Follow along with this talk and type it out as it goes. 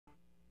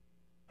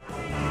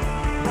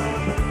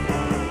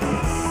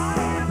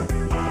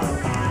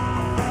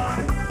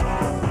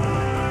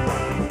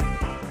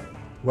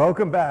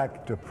Welcome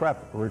back to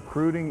Prep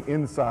Recruiting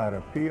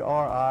Insider,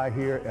 PRI,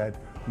 here at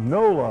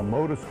NOLA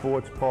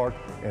Motorsports Park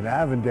in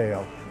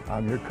Avondale.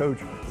 I'm your coach,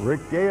 Rick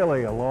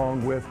Gaille,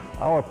 along with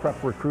our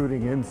Prep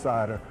Recruiting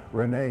Insider,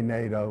 Rene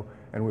Nadeau,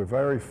 and we're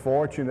very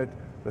fortunate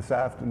this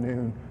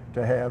afternoon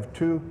to have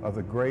two of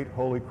the great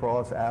Holy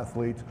Cross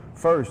athletes.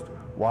 First,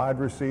 wide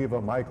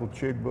receiver Michael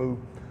Chigbu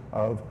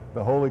of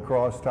the Holy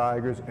Cross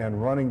Tigers,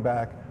 and running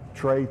back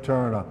Trey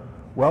Turner.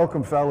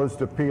 Welcome, fellas,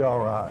 to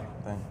PRI.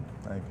 Thank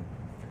you.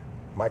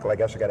 Michael, I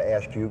guess I got to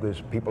ask you,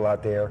 because people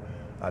out there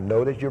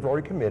know that you've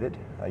already committed.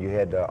 You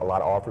had a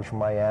lot of offers from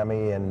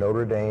Miami and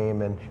Notre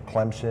Dame and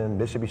Clemson,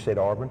 Mississippi State,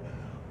 Auburn.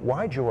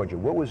 Why Georgia?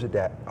 What was it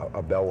that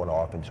a bell went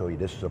off and told you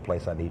this is a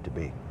place I need to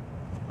be?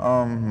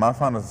 My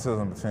final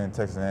decision between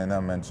Texas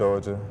A&M and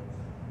Georgia,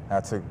 I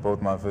took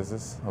both my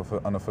visits,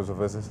 unofficial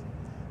visits,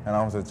 and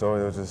I was at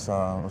Georgia. It was just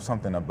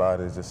something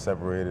about it just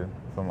separated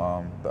from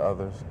the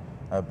others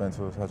I've been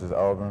to, such as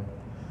Auburn.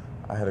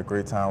 I had a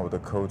great time with the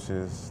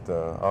coaches,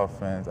 the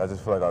offense. I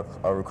just feel like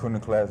our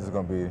recruiting class is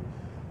going to be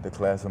the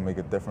class that make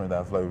it different.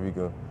 I feel like we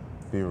could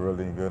be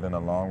really good in the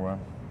long run.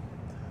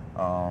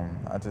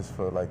 I just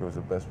felt like it was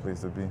the best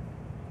place to be.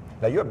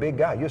 Now, you're a big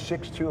guy. You're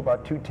 6'2",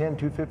 about 210,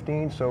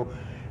 215, so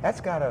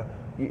that's got to,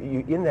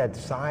 you in that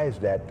size,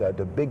 that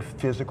the big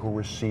physical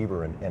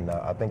receiver, and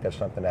I think that's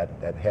something that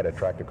had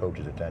attracted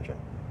coaches' attention.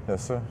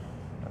 Yes, sir.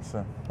 Yes,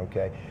 sir.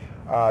 Okay.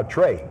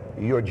 Trey,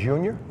 you're a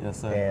junior.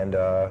 Yes, sir.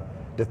 And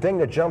the thing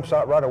that jumps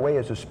out right away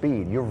is the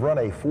speed. You've run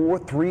a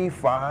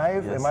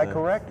 4.35, yes, am I sir.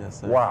 correct? Yes,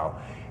 sir. Wow.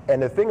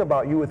 And the thing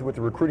about you with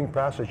the recruiting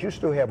process, you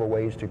still have a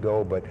ways to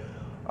go, but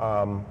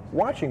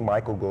watching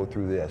Michael go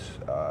through this,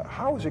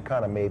 how has it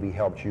kind of maybe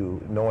helped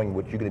you knowing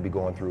what you're going to be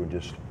going through in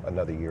just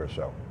another year or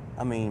so?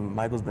 I mean,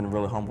 Michael's been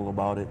really humble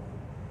about it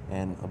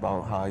and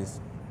about how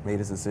he's made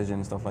his decision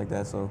and stuff like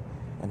that, so,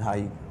 and how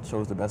he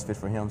chose the best fit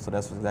for him, so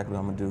that's exactly what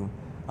I'm going to do.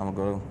 I'm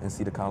going to go and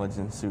see the college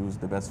and choose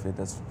the best fit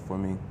that's for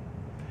me.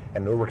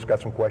 And Rick's got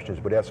some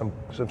questions, but there's some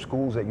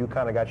schools that you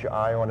kind of got your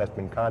eye on that's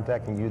been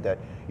contacting you that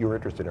you're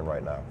interested in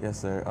right now. Yes,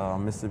 sir.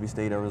 Mississippi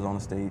State, Arizona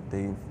State,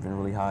 they've been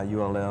really high.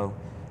 ULL,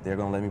 they're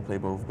going to let me play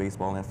both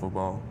baseball and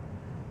football,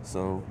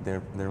 so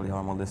they're really high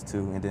on my list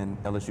too. And then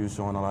LSU's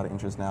showing a lot of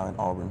interest now in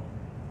Auburn.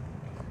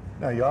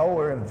 Now, y'all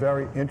were in a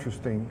very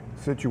interesting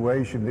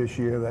situation this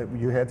year that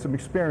you had some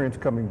experience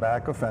coming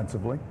back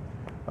offensively.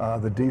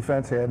 The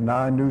defense had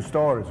 9 new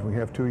starters. We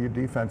have 2 of your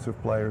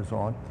defensive players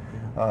on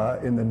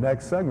in the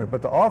next segment.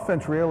 But the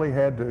offense really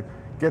had to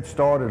get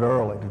started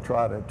early to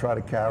try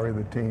to carry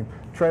the team.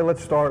 Trey,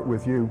 let's start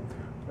with you.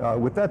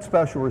 With that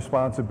special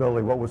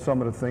responsibility, what were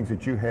some of the things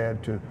that you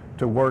had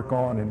to work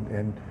on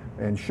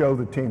and show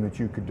the team that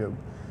you could do?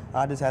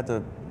 I just had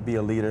to be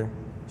a leader,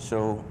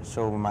 show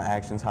with my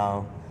actions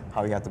how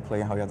you have to play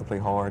and how you have to play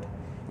hard.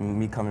 And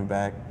me coming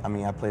back, I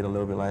mean, I played a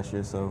little bit last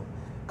year, so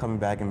coming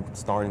back and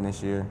starting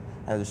this year,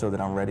 I had to show that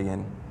I'm ready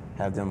and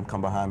have them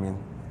come behind me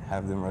and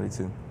have them ready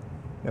too.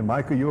 And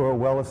Michael, you were a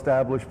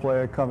well-established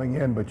player coming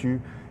in, but you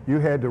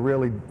had to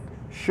really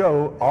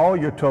show all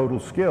your total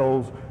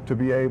skills to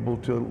be able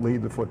to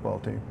lead the football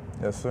team.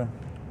 Yes, sir.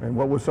 And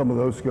what were some of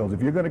those skills?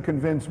 If you're going to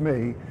convince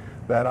me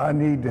that I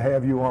need to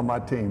have you on my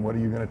team, what are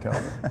you going to tell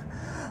me?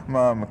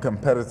 My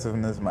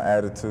competitiveness, my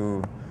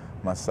attitude,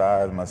 my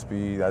size, my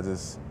speed. I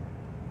just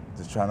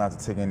try not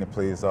to take any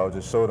plays off.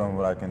 Just show them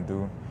what I can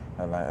do.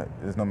 And like,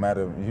 it's no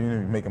matter, if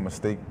you make a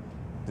mistake,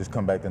 just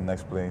come back to the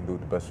next play and do it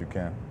the best you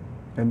can.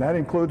 And that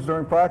includes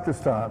during practice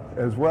time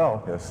as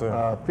well. Yes,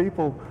 sir.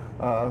 People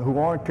who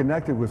aren't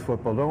connected with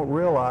football don't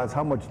realize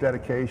how much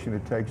dedication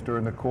it takes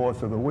during the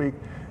course of the week,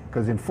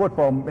 because in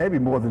football, maybe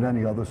more than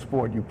any other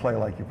sport, you play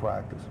like you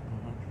practice.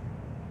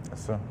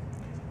 Yes, sir.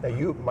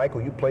 Now,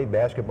 Michael, you played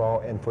basketball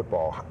and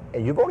football,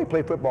 and you've only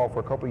played football for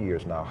a couple of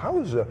years now. How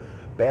has the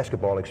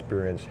basketball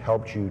experience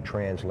helped you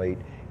translate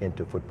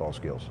into football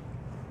skills?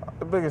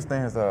 The biggest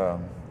thing is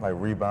like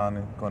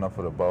rebounding, going up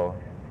for the ball.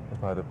 That's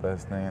probably the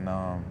best thing.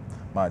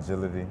 My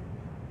agility,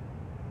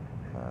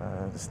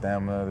 the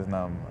stamina,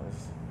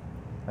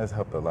 that's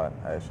helped a lot,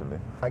 actually.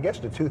 I guess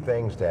the 2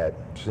 things that,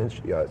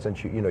 since you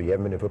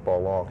haven't been in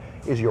football long,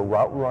 is your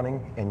route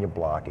running and your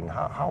blocking.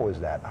 How is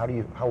that?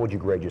 How would you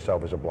grade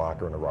yourself as a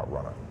blocker and a route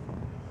runner?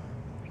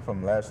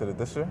 From last year to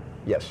this year?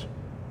 Yes.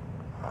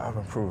 I've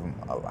improved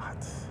a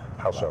lot.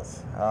 How so?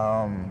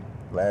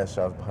 Last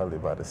year I was probably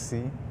about a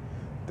C.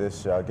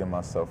 This year I give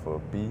myself a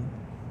B,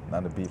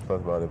 not a B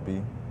plus, but a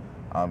B.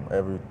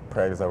 Every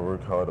practice I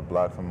work hard to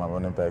block from my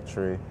running back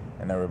Trey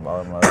and all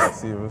my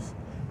receivers.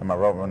 And my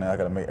route running, I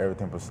got to make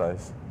everything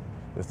precise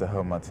just to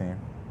help my team.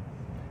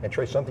 And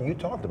Trey, something you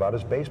talked about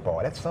is baseball.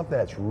 That's something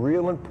that's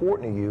real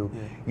important to you.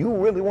 Yeah. You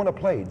really want to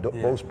play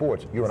both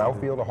sports. You're an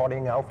outfielder,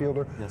 hard-hitting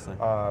outfielder. Yes,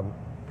 sir.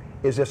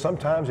 Is there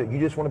sometimes that you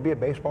just want to be a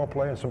baseball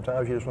player and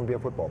sometimes you just want to be a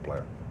football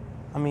player?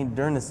 I mean,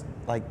 during this,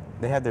 like,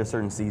 they have their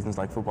certain seasons,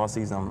 like football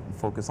season, I'm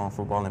focused on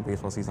football, and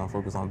baseball season, I'm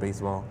focused on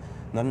baseball.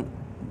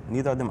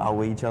 Neither of them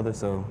outweigh each other,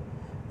 so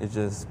it's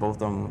just both of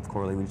them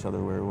correlate with each other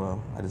very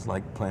well. I just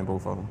like playing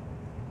both of them.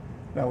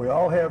 Now, we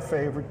all have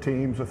favorite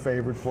teams or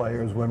favorite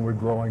players when we're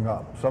growing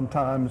up.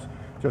 Sometimes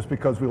just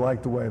because we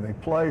like the way they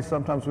play.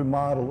 Sometimes we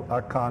model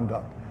our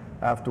conduct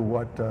after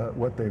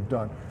what they've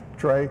done.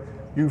 Trey,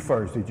 you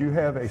first. Did you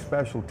have a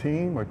special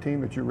team or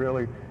team that you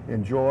really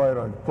enjoyed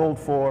or pulled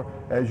for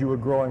as you were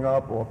growing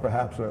up, or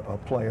perhaps a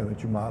player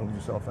that you modeled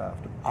yourself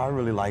after? I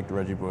really liked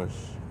Reggie Bush.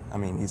 I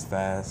mean, he's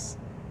fast,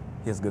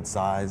 he has good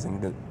size and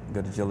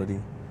good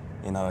agility,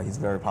 and he's a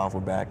very powerful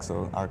back,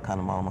 so I kind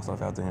of model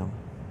myself after him.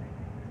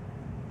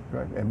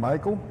 Right. And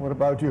Michael, what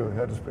about you?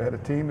 Had a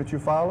team that you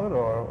followed,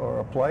 or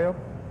a player?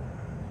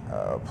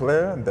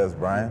 Player, Des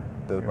Bryant.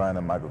 Des Bryant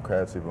and Michael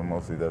Crabtree, but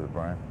mostly Des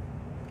Bryant.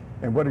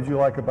 And what did you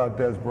like about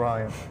Des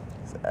Bryant?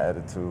 His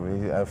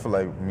attitude. I feel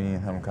like me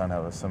and him kind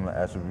of have similar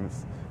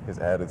attributes. His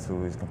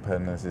attitude, his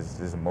competitiveness,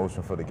 his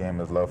emotion for the game,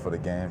 his love for the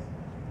game.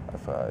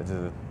 It's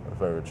just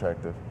very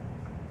attractive.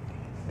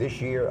 This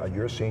year,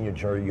 you're a senior,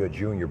 you're a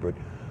junior, but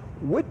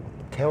what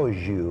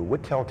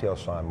telltale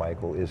sign,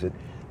 Michael, is it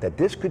that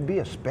this could be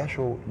a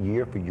special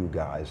year for you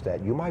guys,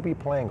 that you might be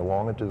playing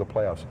along into the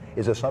playoffs?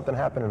 Is there something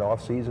happened in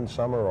off-season,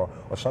 summer,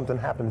 or something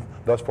happened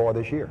thus far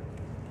this year?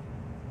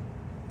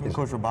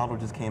 Coach Robaldo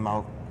just came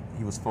out.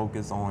 He was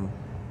focused on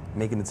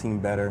making the team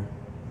better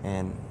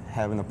and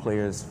having the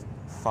players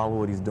follow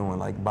what he's doing,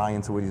 like buy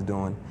into what he's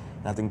doing.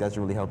 And I think that's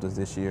really helped us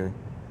this year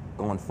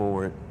going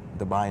forward,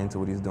 to buy into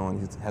what he's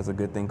doing. He has a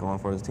good thing going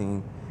for his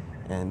team,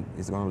 and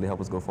it's going to really help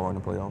us go far in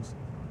the playoffs.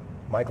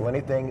 Michael,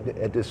 anything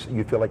at this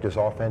you feel like this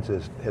offense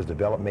has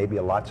developed maybe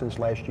a lot since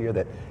last year,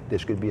 that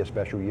this could be a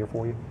special year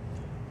for you?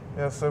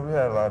 Yeah, so we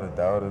had a lot of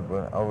doubters,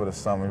 but over the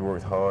summer we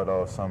worked hard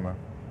all summer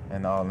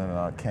and all in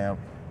our camp.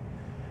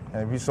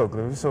 And we saw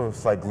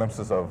like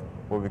glimpses of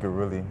what we could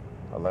really,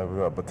 like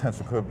what our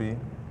potential could be.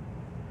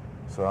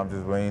 So I'm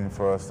just waiting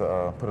for us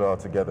to put it all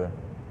together.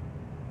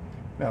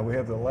 Now we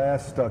have the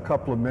last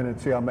couple of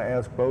minutes here. I'm going to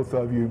ask both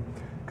of you,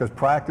 because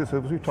practice,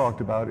 as we talked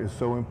about, is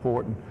so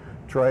important.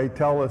 Trey,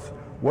 tell us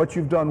what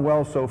you've done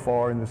well so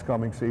far in this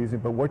coming season,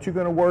 but what you're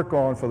going to work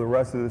on for the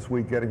rest of this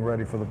week getting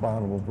ready for the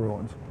Bonneville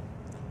Bruins.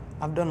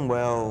 I've done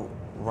well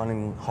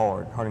running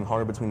hard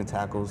between the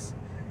tackles,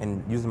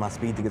 and using my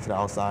speed to get to the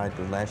outside,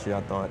 because last year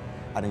I thought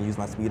I didn't use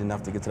my speed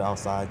enough to get to the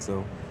outside,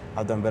 so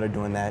I've done better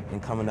doing that.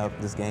 And coming up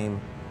this game,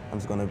 I'm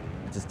just going to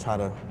just try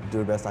to do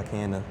the best I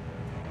can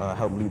to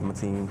help lead my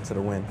team to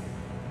the win.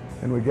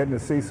 And we're getting to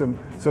see some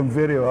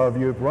video of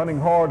you. Running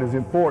hard is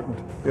important,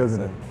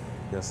 isn't it?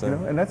 Yes, sir. You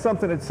know, and that's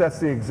something that sets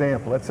the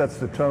example, that sets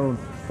the tone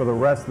for the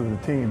rest of the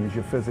team, is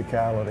your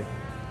physicality.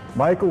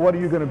 Michael, what are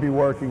you going to be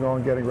working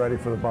on getting ready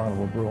for the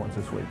Bonneville Bruins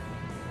this week?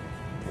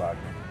 Blocking.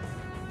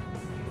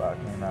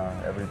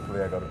 Every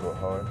play I got to go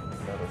hard.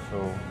 Got to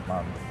show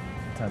my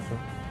potential.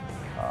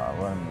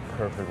 Running the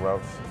perfect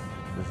routes.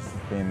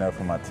 Just being there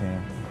for my team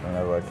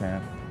whenever I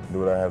can. Do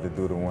what I have to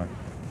do to win.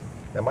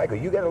 Now, Michael,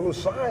 you got a little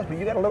size, but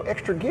you got a little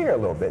extra gear a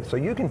little bit. So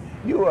you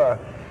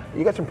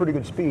got some pretty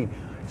good speed.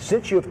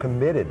 Since you've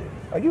committed,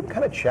 are you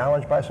kind of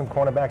challenged by some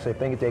cornerbacks? They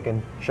think they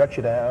can shut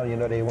you down. You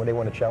know, they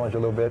want to challenge you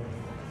a little bit.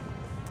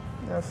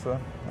 Yes, sir.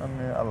 I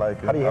mean, I like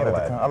it. How do you handle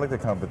that? I like the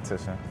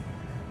competition.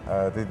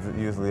 They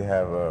usually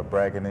have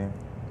bracketing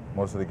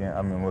most of the game.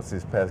 I mean, most of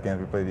these past games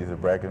we played, these are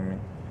bracketing me.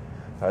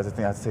 So I just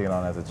think I have to take it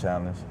on as a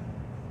challenge.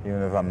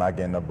 Even if I'm not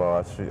getting the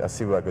ball, I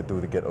see what I could do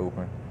to get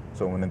open.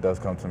 So when it does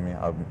come to me,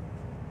 I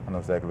know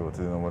exactly what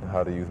to do and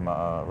how to use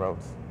my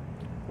routes.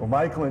 Well,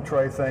 Michael and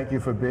Trey, thank you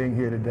for being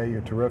here today.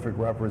 You're terrific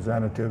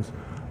representatives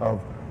of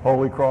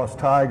Holy Cross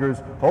Tigers,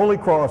 Holy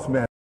Cross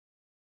men.